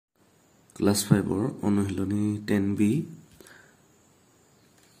Class 5 or অনুশীলনী 10B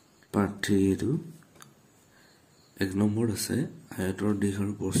Part-3 এটো এক নম্বৰ আছে আয়তৰ দিশ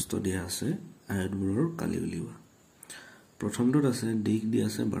আৰু প্ৰস্থ দিয়া আছে আয়তবোৰৰ কালি উলিওৱা প্ৰথমটোত আছে দিশ দিয়া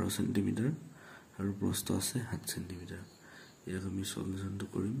আছে 12 সেন্টিমিটাৰ আৰু প্ৰস্থ আছে 7 সেন্টিমিটাৰ ইয়াক আমি সলিউশনটো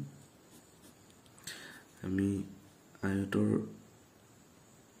কৰিম আমি আয়তৰ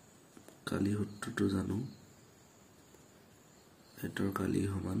কালি সূত্ৰটো জানো আয়তৰ কালি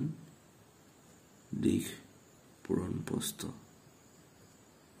সমান দিশ পূৰণ প্ৰস্থ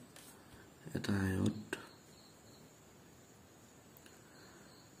এটা আয়ত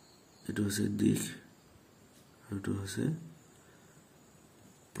এটো আছে দিশ আৰু এটো আছে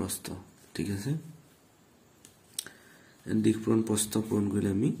প্ৰস্থ ঠিক আছে এন দিশ পূৰণ প্ৰস্থ পূৰণ কৰিলে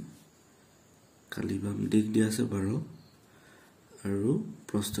আমি কালি বাম দিশ দিয়া আছে 12 আৰু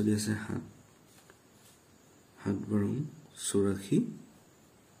প্ৰস্থ দিয়া আছে 7 বৰং 84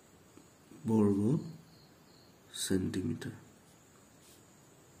 বৰ্গ সেন্টিমিটাৰ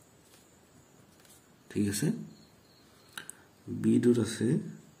ঠিক আছে বি দূৰ আছে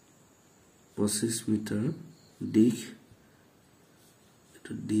 25 মিটাৰ দিশ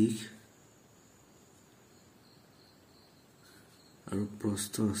এটো দিশ আৰু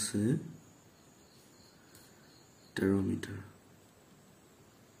প্ৰস্থ আছে 13 মিটাৰ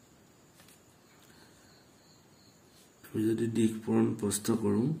আমি যদি দিশ পূৰণ প্ৰস্থ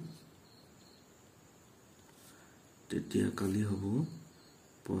কৰো তেতিয়া কালি হ'ব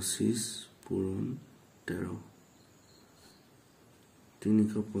 25 পূৰণ 13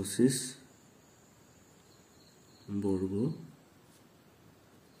 325 বৰ্গ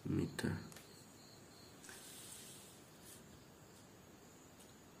মিটাৰ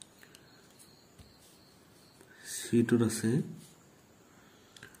সিটোত আছে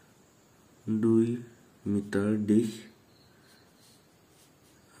 2 মিটাৰ দিশ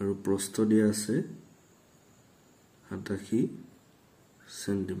আৰু প্ৰস্থ দিয়া আছে 87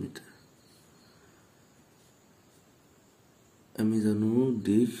 সেন্টিমিটাৰ আমি জানো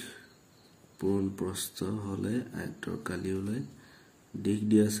দিশ পূৰণ প্ৰস্থ হলে আয়তৰ কালি ওলাই দিশ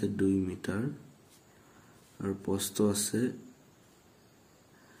দিয়া আছে 2 মিটাৰ আৰু প্ৰস্থ আছে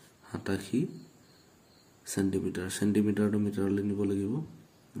 87 সেন্টিমিটাৰ সেন্টিমিটাৰটো মিটাৰলৈ নিব লাগিব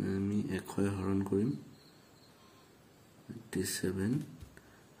আমি 100 হৰণ কৰিম 87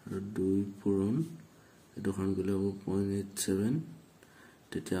 আৰু 2 পূৰণ এটো হৰণ কৰিলে হ'ব 0.87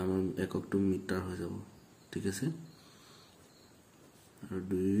 তেতিয়া আমাৰ এককটো মিটাৰ হৈ যাব ঠিক আছে আৰু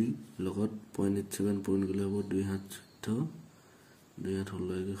 2 লগত 0.87 পূৰণ কৰিলে হ'ব 2 হাত 14 2 হাত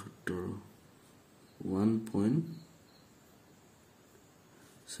 17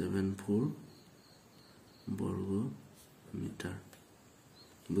 1.74 বর্গ মিটার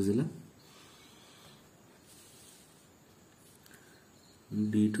বুঝিলা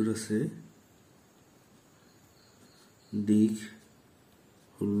ডি টুর আছে দিশ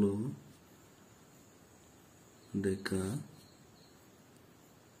 16 ডেকা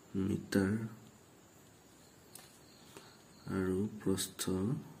মিটার আৰু প্ৰস্থ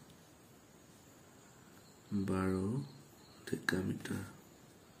 12 ডেকা মিটাৰ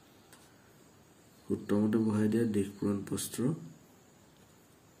সূত্ৰমতে বহাই দিয়া দিশ পূৰণ প্ৰস্থ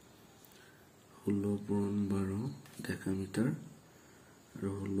 16 পূৰণ 12 ডেকা মিটাৰ আৰু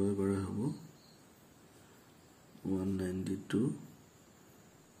 16 12 হ'ব 192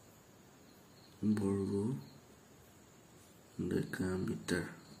 বৰ্গ ডেকা মিটাৰ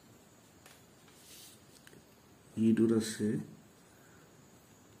ইদুৰ আছে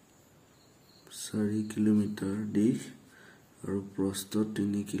 4 কিলোমিটাৰ দিশ আৰু প্ৰস্থ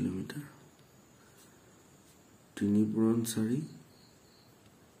 3 কিলোমিটাৰ 3 পূৰণ 4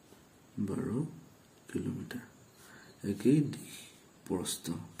 12 কিলোমিটাৰ একেই দিশ প্ৰস্থ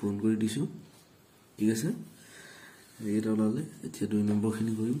পূৰণ কৰি দিছো ঠিক আছে এটা ওলালে এতিয়া 2 নম্বৰ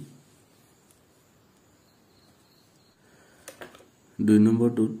খিনি কৰিম 2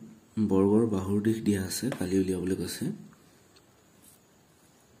 নম্বৰটোত বৰ্গৰ বাহুৰ দিশ দিয়া আছে কালি উলিয়াবলৈ কৈছে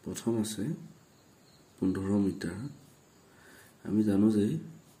প্ৰথম আছে 15 মিটাৰ আমি জানো যে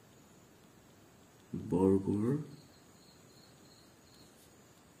বৰ্গৰ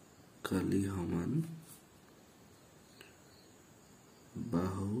কালি সমান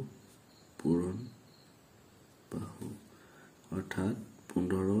বাহু পূৰণ বাহু অৰ্থাৎ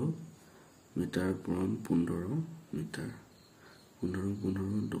 15 মিটাৰ পূৰণ 15 মিটাৰ 15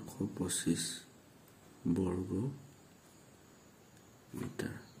 225 বৰ্গ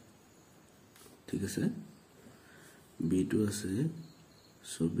মিটাৰ ঠিক আছে বি টু আছে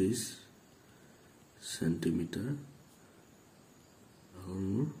 24 সেন্টিমিটাৰ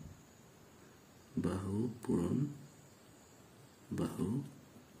বাহু পূৰণ বাহু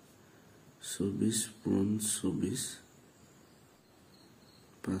 24 পূৰণ 24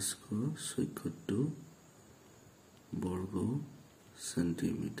 574 বৰ্গ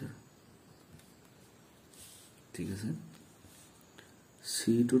সেন্টিমিটাৰ ঠিক আছে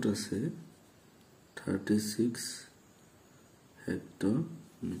সি টোত আছে 36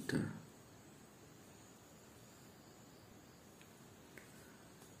 হেক্টমিটাৰ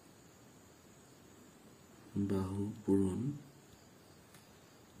বাহু পূৰণ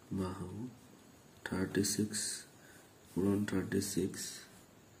বাহু 36 পূৰণ 36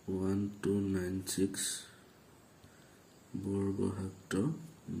 1296 বৰ্গ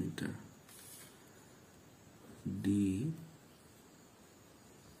হেক্টমিটাৰ ডি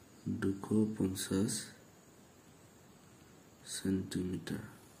 250 সেন্টিমিটাৰ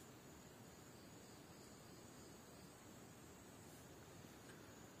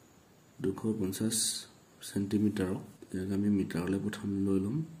সেন্টিমিটাৰ ইয়াক আমি মিটাৰলৈ প্ৰথম লৈ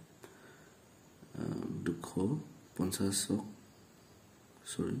লম 250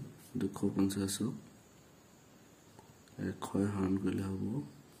 100 হৰণ কৰিলে হ'ব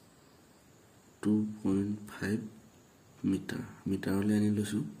 2.5 মিটাৰ মিটাৰলৈ আনি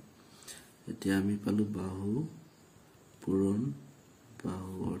লৈছো এতিয়া আমি পালো বাহু পূৰণ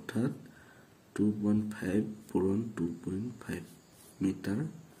বাহু অৰ্থাৎ 2.5 পূৰণ 2.5 মিটাৰ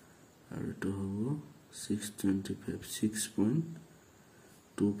আৰু এটো হ'ব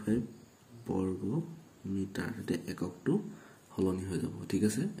 625 বৰ্গ মিটাৰ এটা এককটো হলনি হৈ যাব ঠিক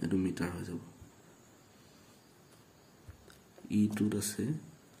আছে এটো মিটাৰ হৈ যাব ই টোত আছে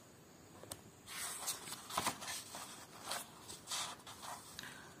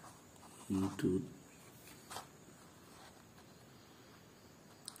টোত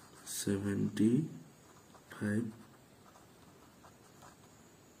 75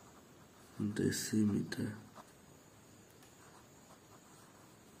 decimeter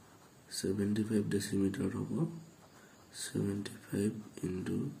 75 decimeter হ'ব 75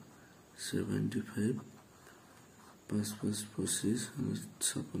 into 75 5 25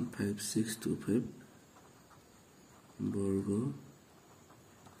 5625 বৰ্গ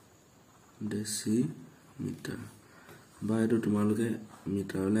decimeter বা এটো তোমালোকে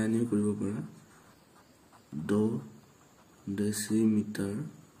মিটাৰলৈ আনিও কৰিব পাৰা 10 decimeter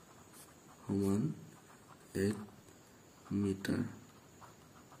সমান 1 মিটাৰ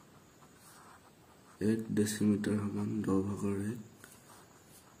 1 decimeter সমান 10 ভাগৰ 1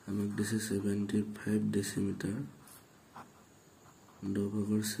 আমাক দিছে 75 decimeter 10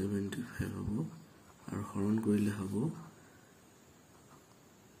 ভাগৰ 75 হ'ব আৰু হৰণ কৰিলে হ'ব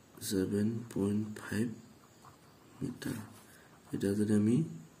 7.5 মিটাৰ এটা যদি আমি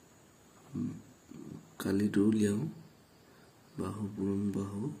কালিটো উলিয়াও বাহু পূৰণ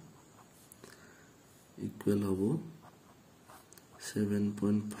বাহু equal হ'ব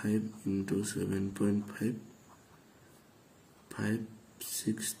 7.5 into 7.5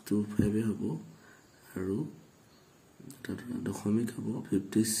 5625 হ'ব আৰু দশমিক হ'ব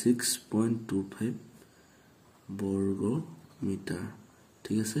 56.25 বৰ্গ মিটাৰ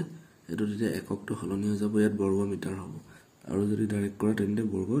ঠিক আছে এটো দিতে এককটো হলনি হৈ যাব ইয়াত বৰ্গ মিটাৰ হ'ব আৰু যদি ডাইৰেক্ট কৰা তেন্তে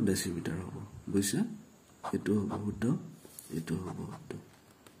বৰ্গ ডেসিমিটাৰ হ'ব বুজিছা এটো হ'ব শুদ্ধ এটো হ'ব শুদ্ধ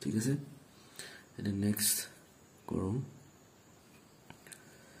ঠিক আছে এটা নেক্সট কৰম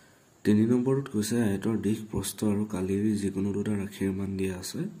 3 নম্বৰত কৈছে আয়তৰ দিশ প্ৰস্থ আৰু কালিৰ যিকোনো দুটা ৰাশিৰ মান দিয়া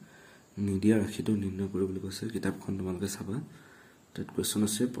আছে নিদিয়া ৰাশিটো নিৰ্ণয় কৰিবলৈ কৈছে কিতাপখন তোমালোকে চাবা তাত কোৱেশ্চন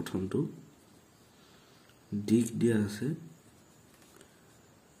আছে প্ৰথমটো দিশ দিয়া আছে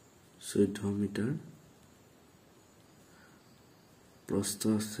 14 মিটাৰ প্ৰস্থ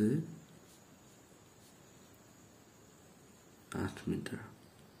আছে 8 মিটাৰ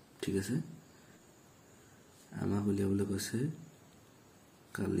ঠিক আছে আমাক উলিয়াবলৈ কৈছে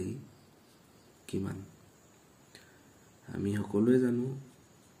কালি কিমান আমি সকলোৱে জানো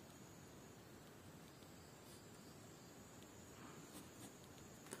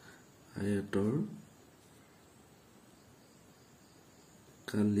আয়তৰ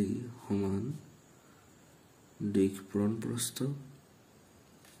কালি সমান দিশ পূৰণ প্ৰস্থ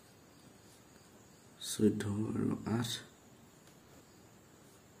 14 আৰু 8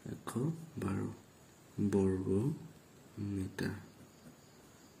 112 বৰ্গ মিটাৰ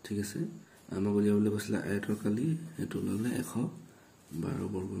ঠিক আছে আমাক উলিয়াবলৈ কৈছিলে আয়তৰ কালি এটো ললে 112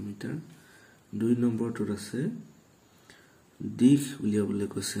 বৰ্গ মিটাৰ 2 নম্বৰটোত আছে দিশ উলিয়াবলৈ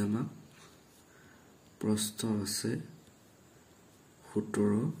কৈছে আমাক প্ৰস্থ আছে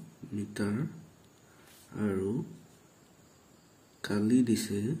 17 মিটাৰ আৰু কালি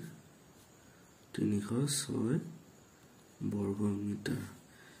দিছে 306 বৰ্গ মিটাৰ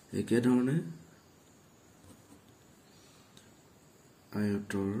একে ধৰণে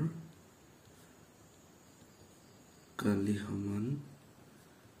আয়তৰ কালি সমান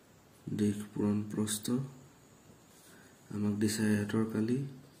দিশ পূৰণ প্ৰস্থ আমাক দিছে আয়তৰ কালি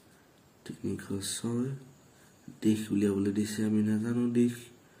 306 দিশ উলিয়াবলৈ দিছে আমি নাজানো দিশ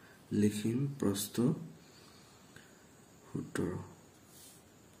লিখিম প্ৰস্থ 17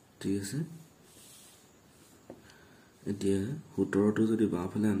 ঠিক আছে এতিয়া 17 টো যদি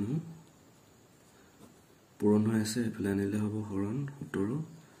বাওঁফালে আনো পূৰণ হৈ আছে এফালে আনিলে হ'ব হৰণ 17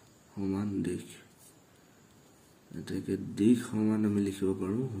 সমান দিশ এটাকে দিশ সমান আমি লিখিব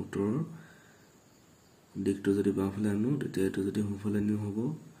পাৰো 17 দিশটো যদি বাওঁফালে আনো তেতিয়া এটো যদি সোঁফালে নিও হ'ব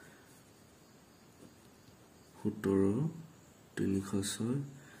 17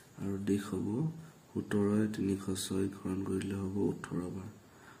 306 আৰু দিশ হ'ব 17 306 হৰণ কৰিলে হ'ব 18 বাৰ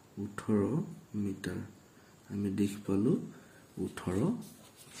 18 মিটাৰ আমি দিশ পালো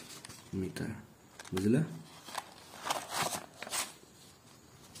 18 মিটাৰ বুজিলা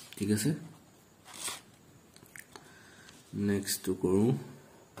ঠিক আছে নেক্সট টু কৰো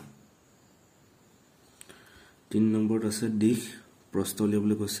 3 নম্বৰত আছে দিশ প্ৰস্থ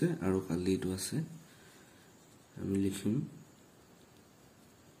উলিয়াবলৈ কৈছে আৰু কালিটো আছে আমি লিখিম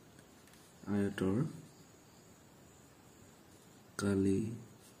আয়তৰ কালি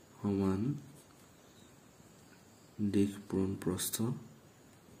সমান দিশ পূৰণ প্ৰস্থ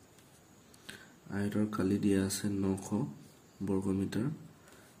আয়তৰ কালি দিয়া আছে 900 বৰ্গ মিটাৰ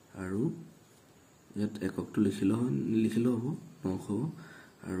আৰু ইয়াত এককটো লিখিলো হ'ব 900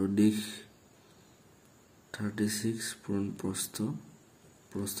 আৰু দিশ 36 পূৰণ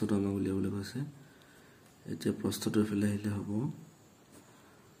প্ৰস্থটো আমাক উলিয়াবলৈ কৈছে এতিয়া প্ৰস্থটো এফালে আহিলে হ'ব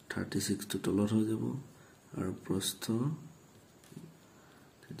 36 টো তলত হৈ যাব আৰু প্ৰস্থ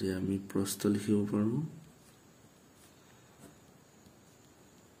তেতিয়া আমি প্ৰস্থ লিখিব পাৰো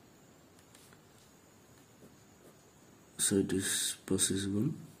 25 গুণ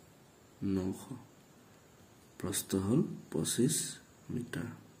 900 প্ৰস্থ হল 25 মিটাৰ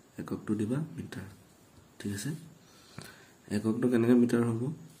এককটো দিবা মিটাৰ ঠিক আছে এককটো কেনেকৈ মিটাৰ হ'ব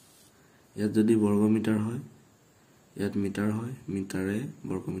ইয়াত যদি বৰ্গ মিটাৰ হয় ইয়াত মিটাৰ হয় মিটাৰে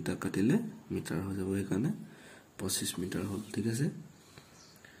বৰ্গ মিটাৰ কাটিলে মিটাৰ হৈ যাব এই কাৰণে 25 মিটাৰ হল ঠিক আছে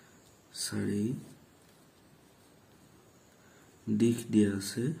 4 দিশ দিয়া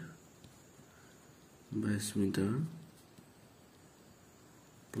আছে 22 মিটাৰ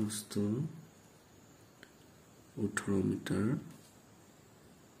প্ৰস্থ 18 মিটাৰ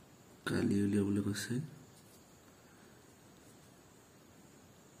কালি উলিয়াবলৈ কৈছে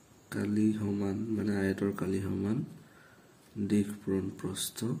কালি সমান মানে আয়তৰ কালি সমান দিশ পূৰণ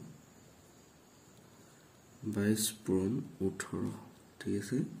প্ৰস্থ 22 পূৰণ 18 ঠিক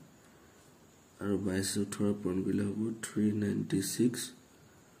আছে আৰু 22 18 পূৰণ কৰিলে হ'ব 396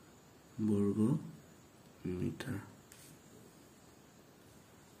 বৰ্গ মিটাৰ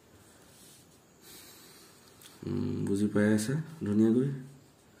বুজি পাই আছে ধুনীয়াকৈ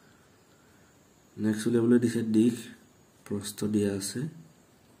নেক্সট উলিয়াবলৈ দিছে দিশ প্ৰস্থ দিয়া আছে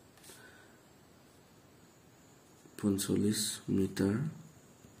 45 মিটাৰ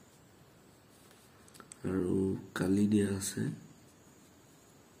আৰু কালি দিয়া আছে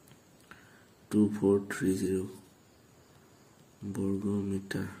 2430 বৰ্গ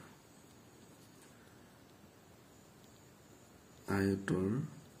মিটাৰ আয়তৰ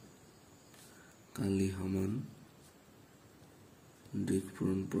কালি সমান দিশ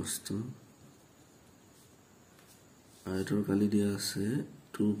পূৰণ প্ৰস্থ আয়তৰ কালি দিয়া আছে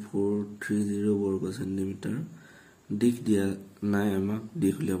 2430 বৰ্গ সেন্টিমিটাৰ দিশ দিয়া নাই আমাক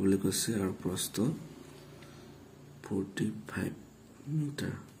দিশ উলিয়াবলৈ কৈছে আৰু প্ৰস্থ 45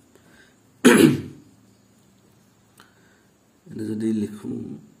 মিটাৰ এনে যদি লিখো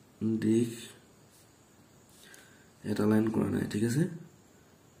দিশ এটা লাইন কৰা নাই ঠিক আছে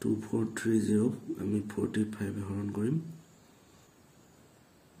 2430 আমি 45 হৰণ কৰিম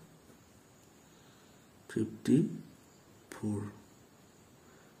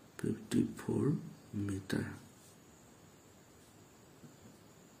 54 মিটাৰ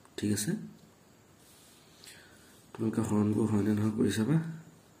ঠিক আছে তোমালোকে হৰণবোৰ হয় নে নহয় কৰি চাবা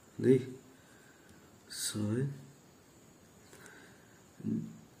দেই 6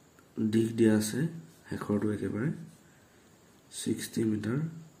 দিশ দিয়া আছে শেষৰটো একেবাৰে 60 মিটাৰ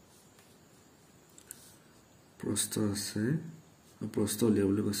প্ৰস্থ আছে প্ৰস্থ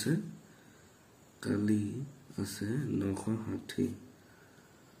উলিয়াবলৈ কৈছে কালি আছে 960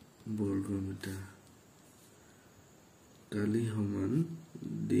 বৰ্গ মিটাৰ কালি সমান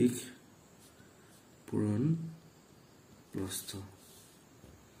দিশ পূৰণ প্ৰস্থ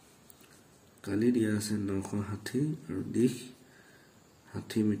কালি দিয়া আছে 960 আৰু দিশ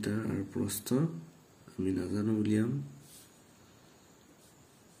 60 মিটাৰ আৰু প্ৰস্থ আমি নাজানো উলিয়াম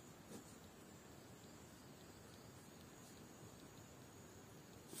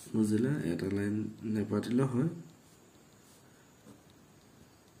বুজিলা এটা লাইন নেপাতিলে হয়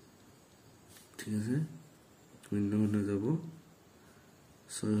ঠিক আছে 0 যাব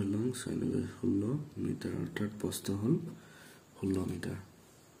 6 লং 16 মিটাৰ অৰ্থাৎ প্ৰস্থ হ'ল 16 মিটাৰ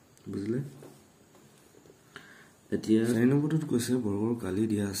বুজিলে এতিয়া 4 নম্বৰটোত কৈছে বৰ্গৰ কালি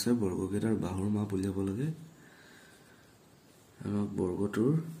দিয়া আছে বৰ্গকেইটাৰ বাহুৰ মাপ উলিয়াব লাগে আমাক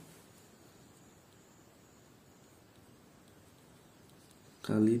বৰ্গটোৰ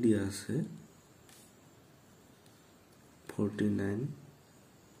কালি দিয়া আছে 49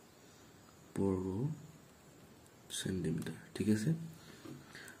 বৰ্গ সেন্টিমিটাৰ ঠিক আছে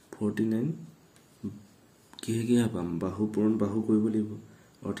 49 কি পাম বাহু পূৰণ বাহু কৰিব লাগিব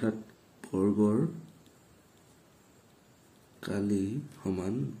অৰ্থাৎ বৰ্গৰ কালি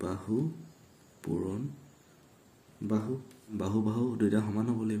সমান বাহু পূৰণ বাহু বাহু বাহু দুইটা সমান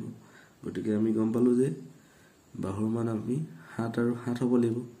হ'ব লাগিব গতিকে আমি গম পালো যে বাহুৰ মান আমি 7 আৰু 7 হ'ব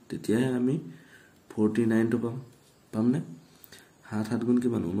লাগিব তেতিয়াহে আমি 49 টো পাম নে 7 7 গুণ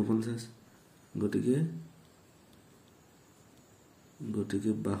কিমান 49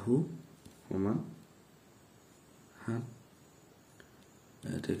 গতিকে বাহু সমান 7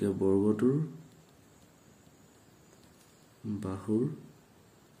 এটাকে বৰ্গটোৰ বাহুৰ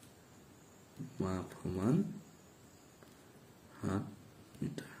মাপ সমান 7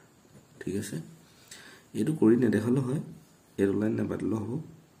 মিটাৰ ঠিক আছে এইটো কৰি নেদেখালো হয় এৰ লাইন নেবাতিলো হ'ব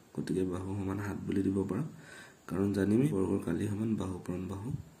গতিকে বাহু সমান 7 বুলি দিব পাৰা কাৰণ জানিমি বৰ্গৰ কালি সমান বাহু পূৰণ বাহু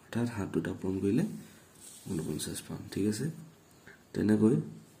অৰ্থাৎ 7 দুটা পূৰণ কৰিলে 49 পাম ঠিক আছে তেনেকৈ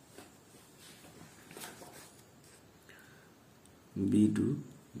b2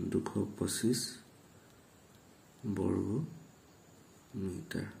 225 বর্গ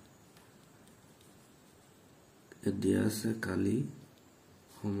মিটার দিয়া আছে কালি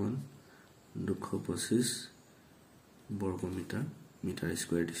সমান 225 বর্গ মিটার মিটার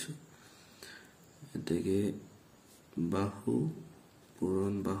স্কয়ার দিছো এতেকে বাহু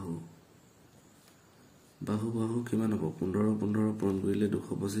পূৰণ বাহু বাহু বাহু কিমান হ'ব 15 15 পূৰণ কৰিলে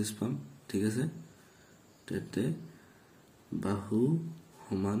 225 পাম ঠিক আছে তেতে বাহু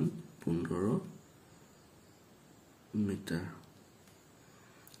সমান 15 মিটাৰ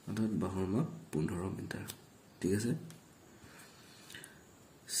অৰ্থাৎ বাহুৰ মাপ 15 মিটাৰ ঠিক আছে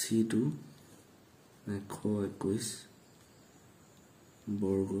C2 121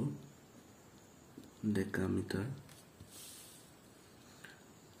 বৰ্গ ডেকামিটাৰ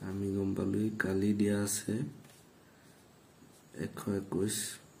আমি গম পালো কালি দিয়া আছে 121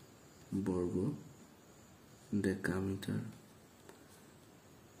 বৰ্গ ডেকামিটাৰ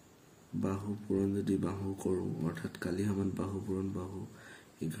বাহু পূৰণ যদি বাহু কৰো অৰ্থাৎ কালি সমান বাহু পূৰণ বাহু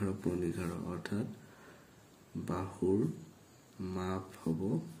 11 পূৰণ 11 অৰ্থাৎ বাহুৰ মাপ হ'ব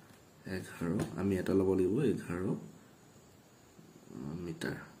 11 আমি এটা ল'ব লাগিব 11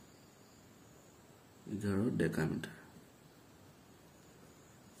 মিটাৰ 11 ডেকামিটাৰ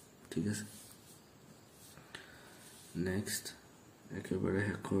ঠিক আছে নেক্সট একেবাৰে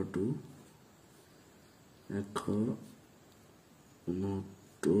শেষৰটো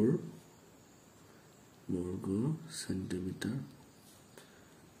 169 বৰ্গ সেন্টিমিটাৰ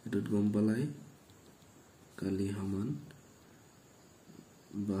এটুত গম পালাই কালি সমান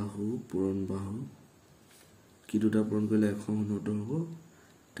বাহু পূৰণ বাহু কি দুটা পূৰণ কৰিলে 169 হ'ব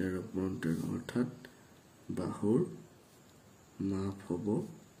 13 পূৰণ 13 অৰ্থাৎ বাহুৰ মাপ হ'ব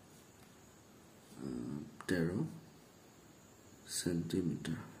 13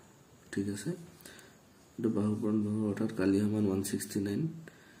 সেন্টিমিটাৰ ঠিক আছে এটো বাহু পূৰণ বাহু অৰ্থাৎ কালি সমান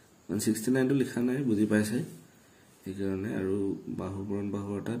 169 টো লিখা নাই বুজি পাইছে এই কাৰণে আৰু বাহু পূৰণ বাহু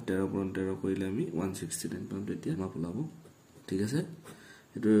অৰ্থাৎ 13 পূৰণ 13 কৰিলে আমি 169 পাম তেতিয়া মাপ ওলাব ঠিক আছে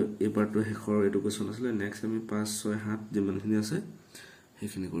এটো এই পাৰ্টটো শেষৰ এটো কোৱেশ্চন আছিল নেক্সট আমি 5 6 7 যিমানখিনি আছে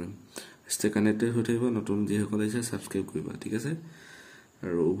সেইখিনি কৰিম ষ্টে কানেক্টেড হৈ থাকিব নতুন যি সকল আছে সাবস্ক্ৰাইব কৰিবা ঠিক আছে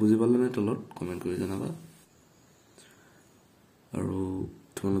আৰু বুজি পালেনে তলত কমেন্ট কৰি জনাবা আৰু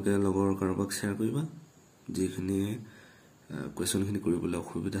তোমালোকে লগৰ কাৰোবাক শেয়াৰ কৰিবা যিখিনি কোৱেশ্চনখিনি কৰিবলৈ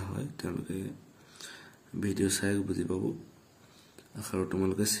অসুবিধা হয় তেওঁলোকে ভিডিও চাই বুজি পাব আৰু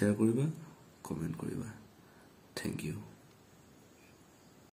তোমালোকে শেয়াৰ কৰিবা কমেন্ট কৰিবা থ্যাংক ইউ